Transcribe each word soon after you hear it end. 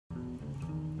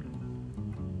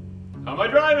How am I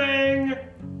driving?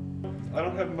 I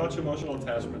don't have much emotional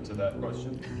attachment to that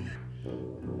question.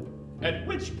 At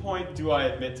which point do I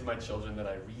admit to my children that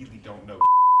I really don't know?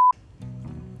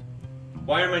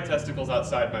 Why are my testicles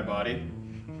outside my body?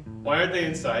 Why aren't they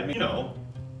inside me? You know,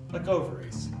 like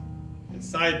ovaries.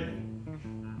 Inside me.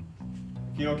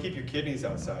 You don't keep your kidneys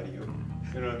outside of you.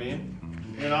 You know what I mean?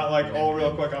 You're not like, oh,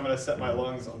 real quick, I'm gonna set my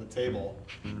lungs on the table.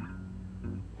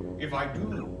 If I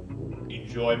do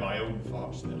enjoy my own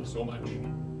fart smell so much,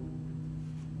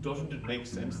 doesn't it make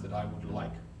sense that I would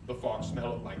like the fart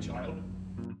smell of my child?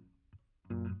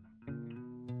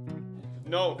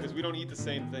 No, because we don't eat the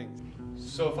same things.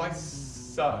 So if I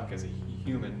suck as a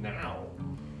human now,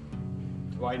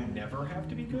 do I never have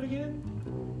to be good again?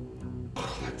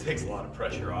 That takes a lot of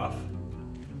pressure off.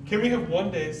 Can we have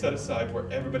one day set aside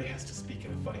where everybody has to speak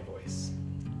in a funny voice?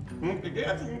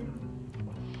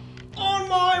 On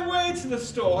my way to the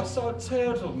store, I saw a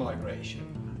turtle migration.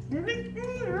 And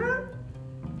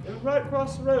right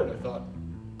across the road, I thought,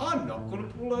 I'm not going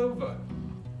to pull over.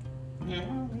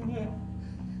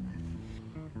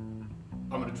 I'm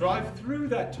going to drive through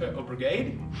that turtle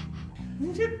brigade.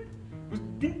 I'm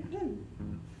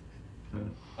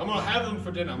going to have them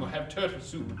for dinner. I'm going to have turtle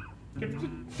soup.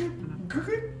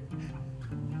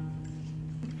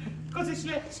 Because it's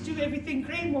let's do everything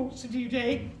Crane wants to do,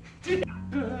 Dave.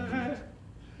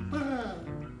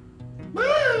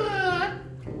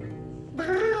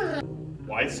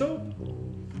 Why so?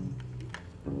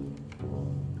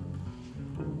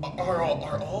 Are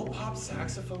all pop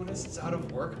saxophonists out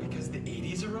of work because the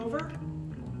 80s are over?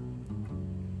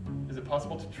 Is it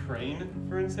possible to train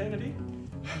for insanity?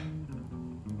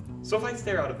 So if I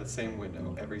stare out of the same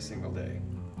window every single day,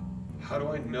 how do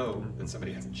I know that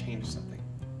somebody hasn't changed something?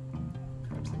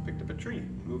 Perhaps they picked up a tree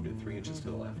and moved it 3 inches to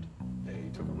the left. They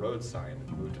took a road sign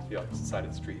and moved it to the opposite side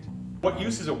of the street. What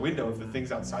use is a window if the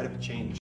things outside of it change?